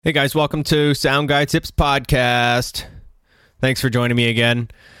Hey guys, welcome to Sound Guy Tips Podcast. Thanks for joining me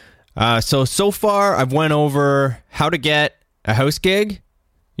again. So far I've went over how to get a house gig,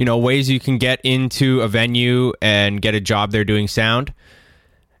 ways you can get into a venue and get a job there doing sound.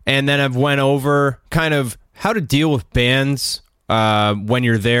 And then I've went over kind of how to deal with bands when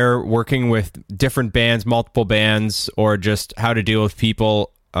you're there working with different bands, multiple bands, or just how to deal with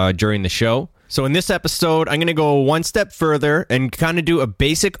people during the show. So in this episode, I'm going to go one step further and kind of do a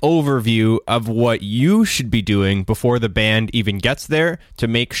basic overview of what you should be doing before the band even gets there to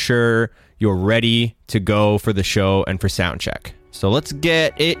make sure you're ready to go for the show and for sound check. So let's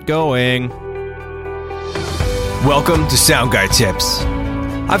get it going. Welcome to Sound Guy Tips.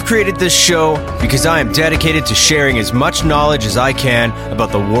 I've created this show because I am dedicated to sharing as much knowledge as I can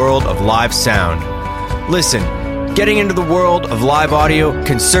about the world of live sound. Listen, getting into the world of live audio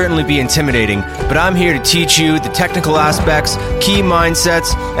can certainly be intimidating, but I'm here to teach you the technical aspects, key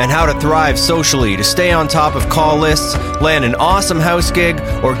mindsets, and how to thrive socially to stay on top of call lists, land an awesome house gig,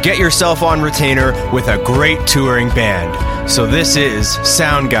 or get yourself on retainer with a great touring band. So this is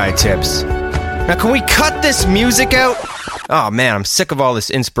Sound Guy Tips. Now can we cut this music out? Oh man, I'm sick of all this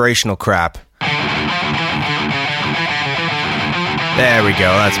inspirational crap. There we go,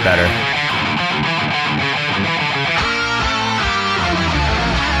 that's better.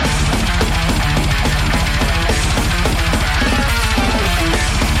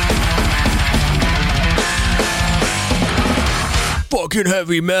 Fucking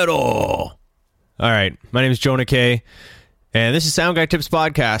heavy metal. All right, my name is Jonah K, and this is Sound Guy Tips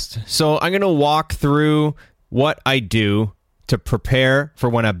Podcast. So I'm going to walk through what I do to prepare for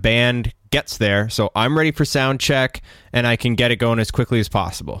when a band gets there, so I'm ready for sound check, and I can get it going as quickly as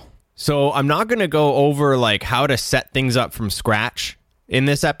possible. So I'm not going to go over like how to set things up from scratch in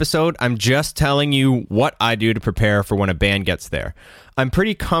this episode. I'm just telling you what I do to prepare for when a band gets there. I'm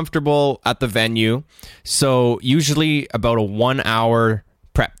pretty comfortable at the venue, so usually about a 1 hour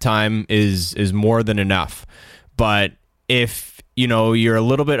prep time is more than enough. But if you're a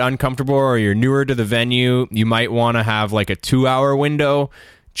little bit uncomfortable or you're newer to the venue, you might want to have like a 2 hour window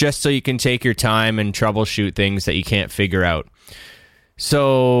just so you can take your time and troubleshoot things that you can't figure out.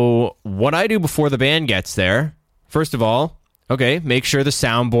 So what I do before the band gets there, first of all, make sure the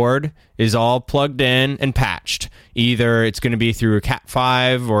soundboard is all plugged in and patched. Either it's going to be through a Cat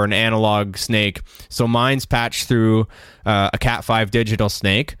 5 or an analog snake. So mine's patched through a Cat 5 digital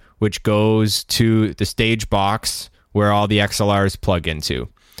snake, which goes to the stage box where all the XLRs plug into.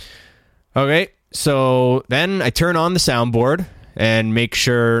 Okay, so then I turn on the soundboard and make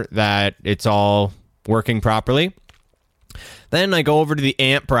sure that it's all working properly. Then I go over to the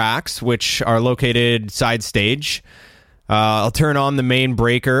amp racks, which are located side stage. I'll turn on the main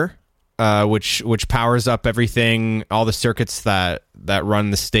breaker, which powers up everything, all the circuits that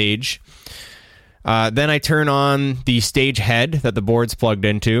run the stage. Then I turn on the stage head that the board's plugged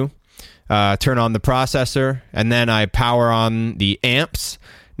into, turn on the processor, and then I power on the amps.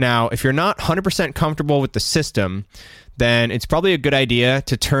 Now, if you're not 100% comfortable with the system, then it's probably a good idea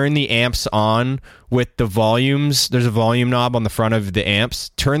to turn the amps on with the volumes. There's a volume knob on the front of the amps.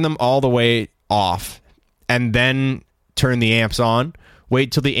 Turn them all the way off, and then turn the amps on,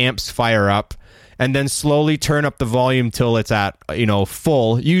 wait till the amps fire up, and then slowly turn up the volume till it's at,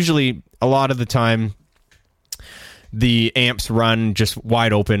 full. Usually, a lot of the time, the amps run just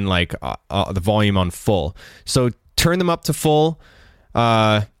wide open, like the volume on full. So turn them up to full.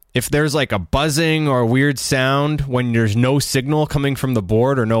 If there's like a buzzing or a weird sound when there's no signal coming from the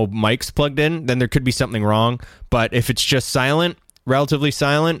board or no mics plugged in, then there could be something wrong. But if it's just silent, relatively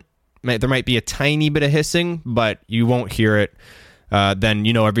silent, there might be a tiny bit of hissing, but you won't hear it. Then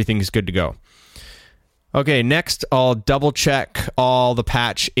everything's good to go. Okay, next I'll double check all the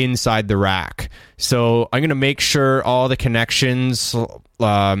patch inside the rack. So I'm going to make sure all the connections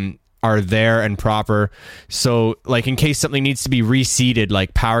are there and proper. So like in case something needs to be reseated,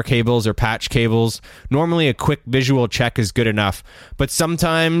 like power cables or patch cables, normally a quick visual check is good enough. But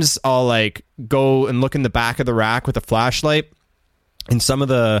sometimes I'll like go and look in the back of the rack with a flashlight. And some of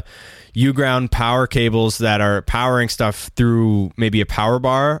the U-ground power cables that are powering stuff through maybe a power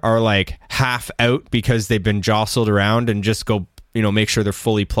bar are like half out because they've been jostled around, and just go, make sure they're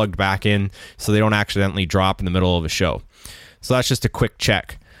fully plugged back in so they don't accidentally drop in the middle of a show. So that's just a quick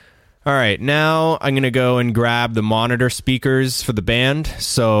check. All right, now I'm going to go and grab the monitor speakers for the band.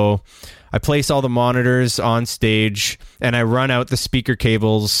 So I place all the monitors on stage and I run out the speaker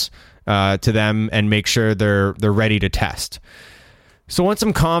cables to them and make sure they're ready to test. So once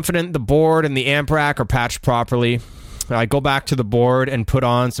I'm confident the board and the amp rack are patched properly, I go back to the board and put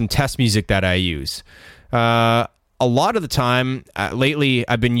on some test music that I use. a lot of the time, lately,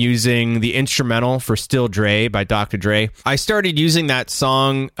 I've been using the instrumental for Still Dre by Dr. Dre. I started using that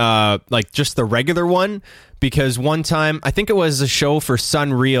song, like just the regular one, because one time, I think it was a show for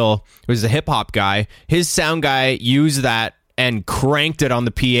Sunreal, it was a hip-hop guy, his sound guy used that and cranked it on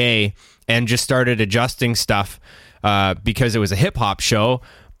the PA and just started adjusting stuff because it was a hip-hop show.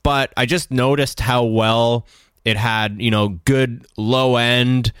 But I just noticed how well it had, good low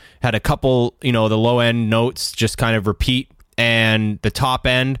end, had a couple, the low end notes just kind of repeat, and the top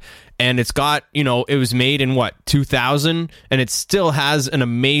end. And it's got, it was made in 2000, and it still has an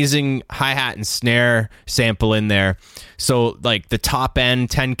amazing hi-hat and snare sample in there. So like the top end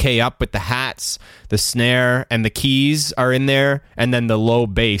 10K up with the hats, the snare and the keys are in there, and then the low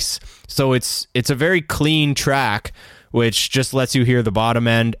bass. So it's a very clean track, which just lets you hear the bottom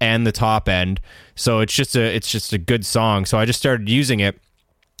end and the top end. So it's just a good song. So I just started using it.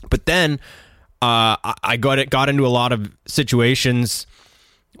 But then I got into a lot of situations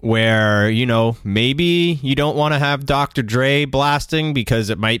where, maybe you don't want to have Dr. Dre blasting because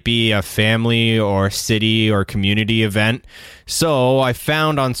it might be a family or city or community event. So I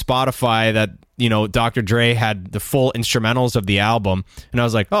found on Spotify that, Dr. Dre had the full instrumentals of the album. And I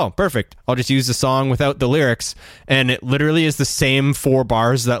was like, oh, perfect. I'll just use the song without the lyrics. And it literally is the same 4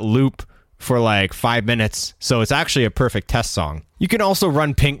 bars that loop for like 5 minutes. So it's actually a perfect test song. You can also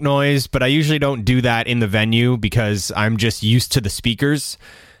run pink noise, but I usually don't do that in the venue because I'm just used to the speakers.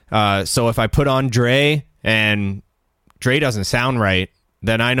 So if I put on Dre and Dre doesn't sound right,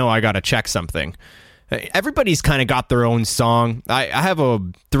 then I know I got to check something. Everybody's kind of got their own song. I have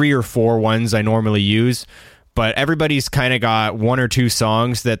 3 or 4 ones I normally use, but everybody's kind of got 1 or 2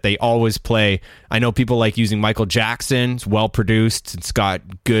 songs that they always play. I know people like using Michael Jackson. It's well produced. It's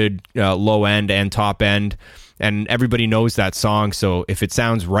got good low end and top end, and everybody knows that song. So if it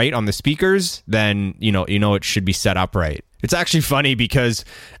sounds right on the speakers, then you know it should be set up right. It's actually funny because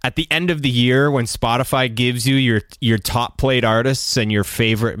at the end of the year, when Spotify gives you your top played artists and your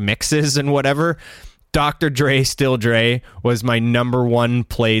favorite mixes and whatever, Dr. Dre, Still Dre was my number 1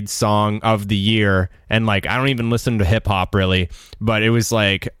 played song of the year. And like, I don't even listen to hip hop really, but it was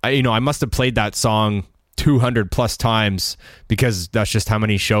like, I must have played that song 200 plus times because that's just how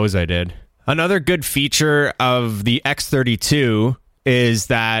many shows I did. Another good feature of the X32 is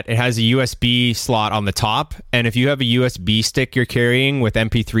that it has a USB slot on the top, and if you have a USB stick you're carrying with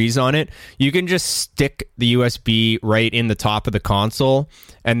MP3s on it, you can just stick the USB right in the top of the console,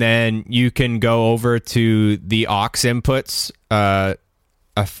 and then you can go over to the aux inputs, a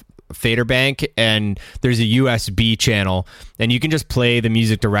fader bank, and there's a USB channel, and you can just play the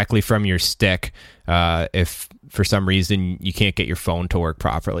music directly from your stick if for some reason you can't get your phone to work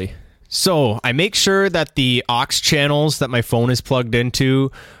properly. So I make sure that the aux channels that my phone is plugged into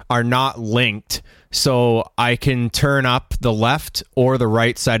are not linked, so I can turn up the left or the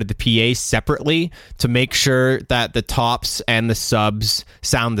right side of the PA separately to make sure that the tops and the subs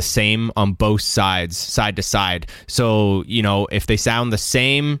sound the same on both sides, side to side. So, if they sound the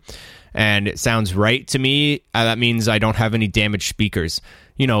same and it sounds right to me, that means I don't have any damaged speakers.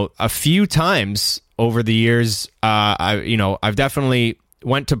 A few times over the years, I've definitely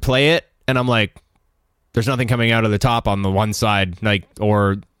went to play it and I'm like, there's nothing coming out of the top on the one side, like,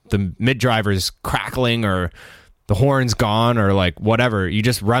 or the mid driver's crackling or the horn's gone or like whatever. You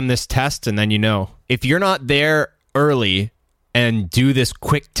just run this test and then if you're not there early and do this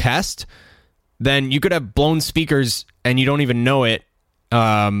quick test, then you could have blown speakers and you don't even know it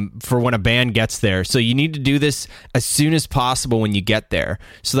for when a band gets there. So you need to do this as soon as possible when you get there,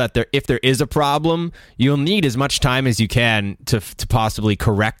 so that if there is a problem, you'll need as much time as you can to possibly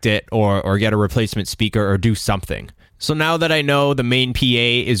correct it or get a replacement speaker or do something. So now that I know the main PA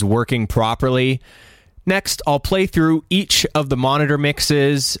is working properly, next I'll play through each of the monitor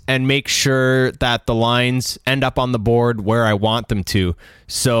mixes and make sure that the lines end up on the board where I want them to.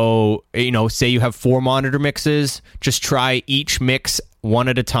 So, say you have 4 monitor mixes, just try each mix one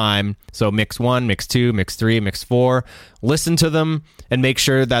at a time. So mix 1, mix 2, mix 3, mix 4. Listen to them and make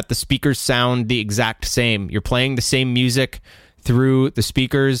sure that the speakers sound the exact same. You're playing the same music through the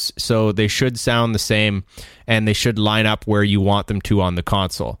speakers, so they should sound the same and they should line up where you want them to on the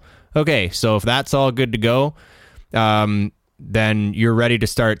console. Okay, so if that's all good to go, then you're ready to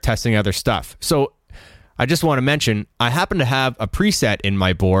start testing other stuff. So I just want to mention, I happen to have a preset in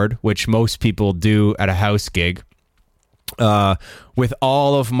my board, which most people do at a house gig, with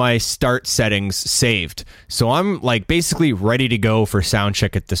all of my start settings saved. So I'm like basically ready to go for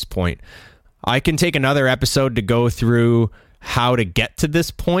soundcheck at this point. I can take another episode to go through how to get to this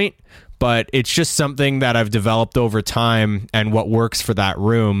point, but it's just something that I've developed over time and what works for that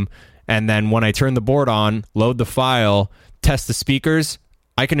room. And then when I turn the board on, load the file, test the speakers,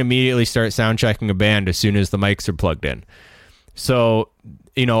 I can immediately start sound checking a band as soon as the mics are plugged in. So,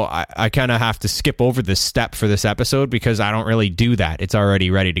 I kind of have to skip over this step for this episode because I don't really do that. It's already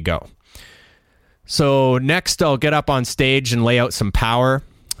ready to go. So next, I'll get up on stage and lay out some power.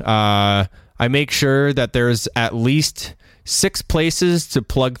 I make sure that there's at least 6 places to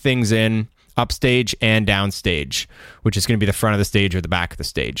plug things in, upstage and downstage, which is going to be the front of the stage or the back of the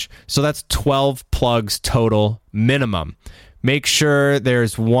stage. So that's 12 plugs total minimum. Make sure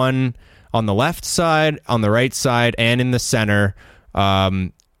there's one on the left side, on the right side, and in the center,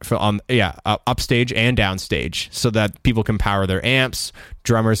 upstage and downstage, so that people can power their amps.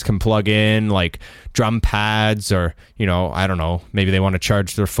 Drummers can plug in like drum pads, or I don't know, maybe they want to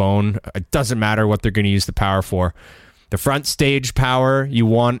charge their phone. It doesn't matter what they're going to use the power for. The front stage power you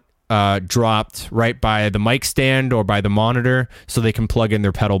want dropped right by the mic stand or by the monitor, so they can plug in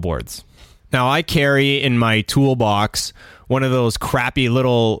their pedal boards. Now, I carry in my toolbox one of those crappy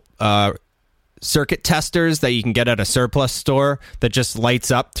little circuit testers that you can get at a surplus store that just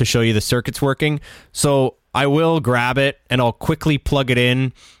lights up to show you the circuit's working. So I will grab it and I'll quickly plug it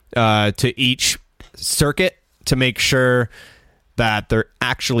in to each circuit to make sure that there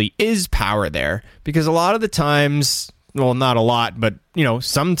actually is power there. Because a lot of the times, well, not a lot, but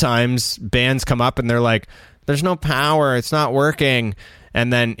sometimes bands come up and they're like, there's no power, it's not working.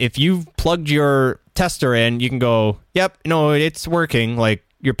 And then if you've plugged your tester in, you can go, yep, it's working. Like,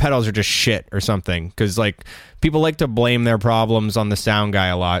 your pedals are just shit or something. Because people like to blame their problems on the sound guy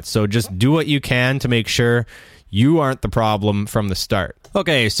a lot. So just do what you can to make sure you aren't the problem from the start.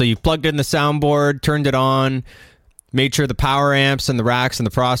 Okay, so you've plugged in the soundboard, turned it on, made sure the power amps and the racks and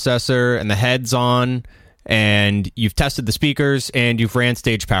the processor and the head's on, and you've tested the speakers and you've ran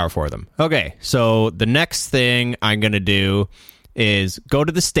stage power for them. Okay, so the next thing I'm going to do is go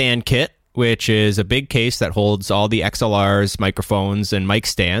to the stand kit, which is a big case that holds all the XLRs, microphones, and mic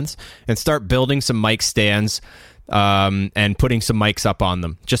stands, and start building some mic stands and putting some mics up on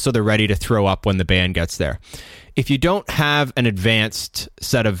them, just so they're ready to throw up when the band gets there. If you don't have an advanced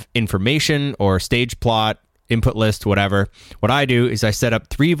set of information or stage plot, input list, whatever, what I do is I set up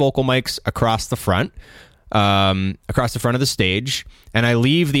 3 vocal mics across the front of the stage, and I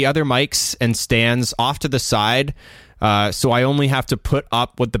leave the other mics and stands off to the side. So I only have to put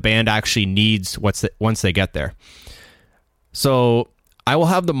up what the band actually needs once they get there. So I will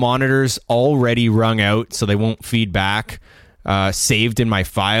have the monitors already rung out so they won't feed back, saved in my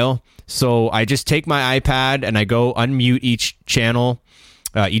file. So I just take my iPad and I go unmute each channel,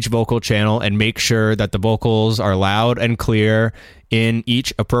 each vocal channel, and make sure that the vocals are loud and clear in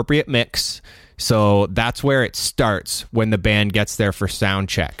each appropriate mix. So that's where it starts when the band gets there for sound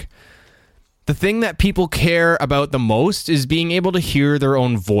check. The thing that people care about the most is being able to hear their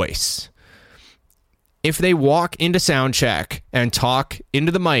own voice. If they walk into sound check and talk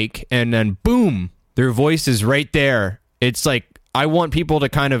into the mic and then boom, their voice is right there. It's like, I want people to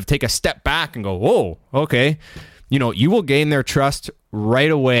kind of take a step back and go, whoa, okay. You will gain their trust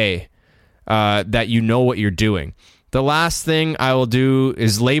right away that you know what you're doing. The last thing I will do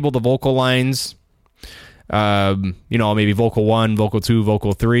is label the vocal lines. Maybe vocal 1, vocal 2,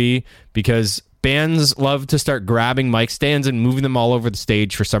 vocal 3, because bands love to start grabbing mic stands and moving them all over the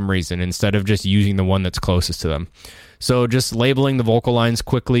stage for some reason, instead of just using the one that's closest to them. So just labeling the vocal lines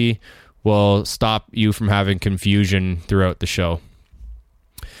quickly will stop you from having confusion throughout the show.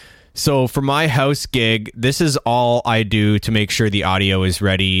 So for my house gig, this is all I do to make sure the audio is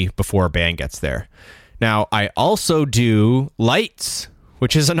ready before a band gets there. Now, I also do lights,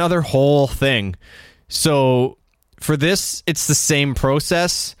 which is another whole thing. So for this, it's the same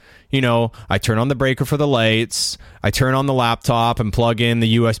process. I turn on the breaker for the lights. I turn on the laptop and plug in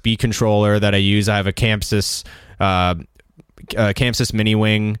the USB controller that I use. I have a Campsys Mini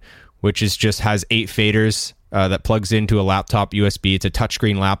Wing, which has 8 faders that plugs into a laptop USB. It's a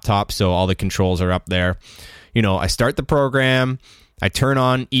touchscreen laptop, so all the controls are up there. I start the program. I turn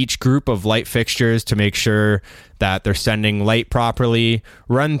on each group of light fixtures to make sure that they're sending light properly,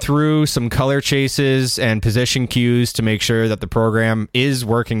 run through some color chases and position cues to make sure that the program is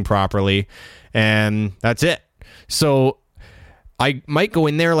working properly, and that's it. So I might go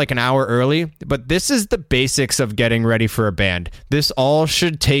in there like an hour early, but this is the basics of getting ready for a band. This all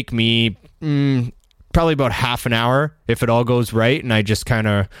should take me probably about half an hour if it all goes right, and I just kind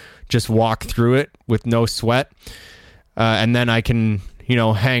of walk through it with no sweat. And then I can,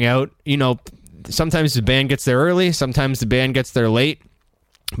 hang out. Sometimes the band gets there early. Sometimes the band gets there late.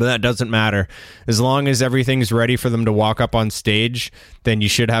 But that doesn't matter. As long as everything's ready for them to walk up on stage, then you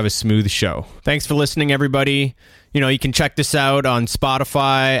should have a smooth show. Thanks for listening, everybody. You can check this out on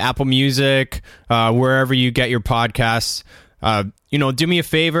Spotify, Apple Music, wherever you get your podcasts. Do me a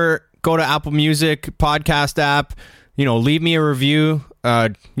favor, go to Apple Music podcast app, leave me a review,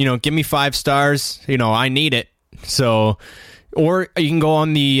 give me 5 stars. I need it. So, or you can go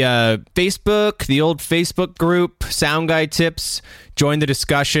on the Facebook, the old Facebook group, Sound Guy Tips, join the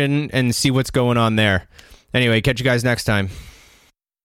discussion and see what's going on there. Anyway, catch you guys next time.